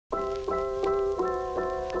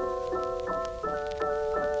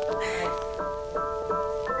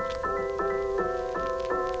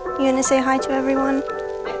gonna say hi to everyone?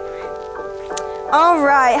 All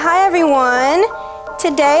right, hi everyone.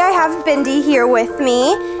 Today I have Bindi here with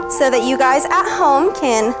me so that you guys at home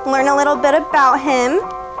can learn a little bit about him.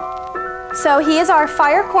 So he is our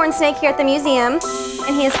fire corn snake here at the museum,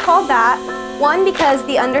 and he is called that, one, because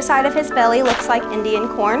the underside of his belly looks like Indian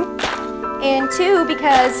corn, and two,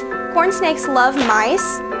 because corn snakes love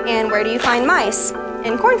mice, and where do you find mice?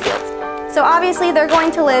 In cornfields. So obviously they're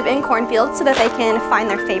going to live in cornfields so that they can find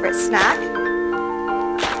their favorite snack.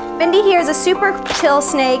 Bindi here is a super chill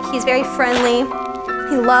snake. He's very friendly.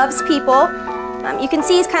 He loves people. You can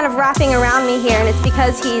see he's kind of wrapping around me here, and it's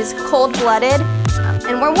because he's cold-blooded,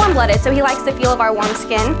 and we're warm-blooded, so he likes the feel of our warm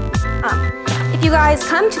skin. If you guys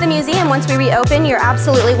come to the museum once we reopen, you're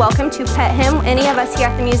absolutely welcome to pet him. Any of us here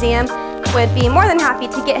at the museum would be more than happy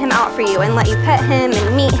to get him out for you and let you pet him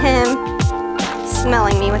and meet him. He's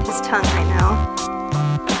smelling me with his tongue right now.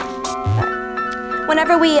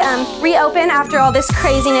 Whenever we reopen after all this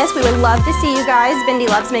craziness, we would love to see you guys. Bindi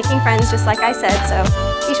loves making friends, just like I said, so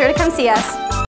be sure to come see us.